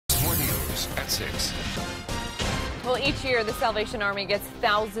news at 6. Well, each year, the Salvation Army gets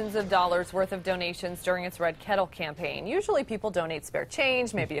thousands of dollars worth of donations during its Red Kettle campaign. Usually people donate spare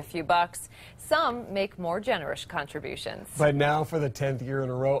change, maybe a few bucks. Some make more generous contributions. But now, for the 10th year in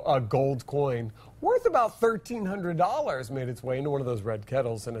a row, a gold coin worth about $1,300 made its way into one of those red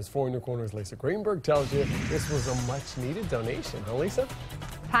kettles. And as 4 in Your Corner's Lisa Greenberg tells you, this was a much-needed donation. Huh, Lisa?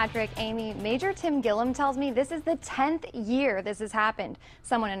 Patrick, Amy, Major Tim Gillum tells me this is the 10th year this has happened.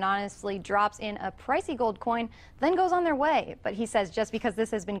 Someone anonymously drops in a pricey gold coin, then goes on their way. But he says just because this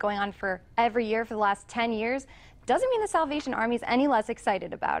has been going on for every year for the last 10 years doesn't mean the Salvation Army is any less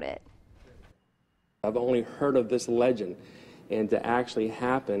excited about it. I've only heard of this legend, and to actually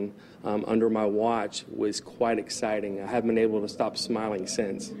happen under my watch was quite exciting. I haven't been able to stop smiling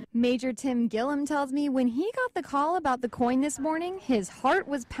since. Major Tim Gillum tells me when he got the call about the coin this morning, his heart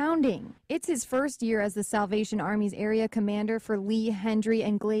was pounding. It's his first year as the Salvation Army's area commander for Lee, Hendry,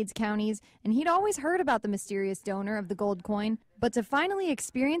 and Glades counties, and he'd always heard about the mysterious donor of the gold coin. But to finally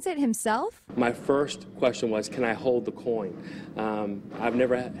experience it himself? My first question was, can I hold the coin? I've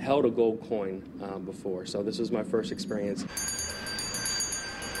never held a gold coin before, so this was my first experience.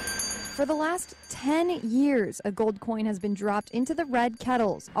 For the last 10 years, a gold coin has been dropped into the red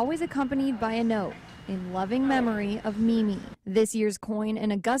kettles, always accompanied by a note, in loving memory of Mimi. This year's coin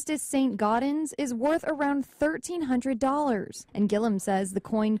in Augustus St. Gaudens is worth around $1,300, and Gillum says the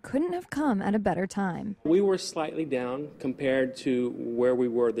coin couldn't have come at a better time. We were slightly down compared to where we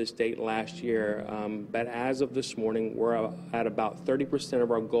were this date last year, but as of this morning, we're at about 30% of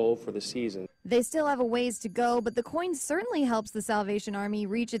our goal for the season. They still have a ways to go, but the coin certainly helps the Salvation Army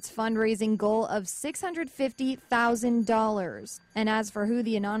reach its fundraising goal of $650,000. And as for who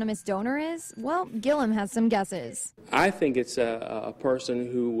the anonymous donor is, well, Gillum has some guesses. I think it's a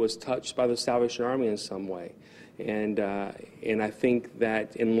person who was touched by the Salvation Army in some way. And I think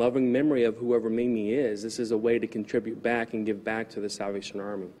that in loving memory of whoever Mimi is, this is a way to contribute back and give back to the Salvation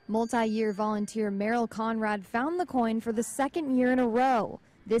Army. Multi-year volunteer Merrill Conrad found the coin for the second year in a row.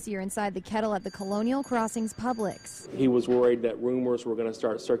 This year inside the kettle at the Colonial Crossings Publix. He was worried that rumors were going to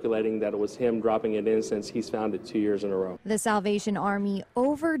start circulating that it was him dropping it in since he's found it 2 years in a row. The Salvation Army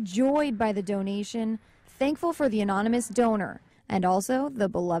overjoyed by the donation, thankful for the anonymous donor, and also the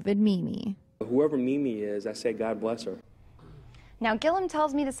beloved Mimi. Whoever Mimi is, I say God bless her. Now, Gillum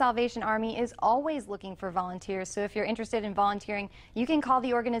tells me the Salvation Army is always looking for volunteers, so if you're interested in volunteering, you can call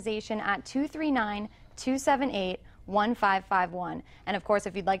the organization at 239-278-1551. And of course,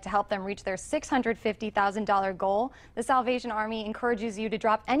 if you'd like to help them reach their $650,000 goal, the Salvation Army encourages you to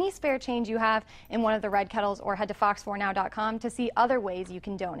drop any spare change you have in one of the red kettles or head to fox4now.com to see other ways you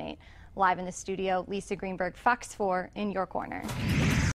can donate. Live in the studio, Lisa Greenberg, Fox 4 in your corner.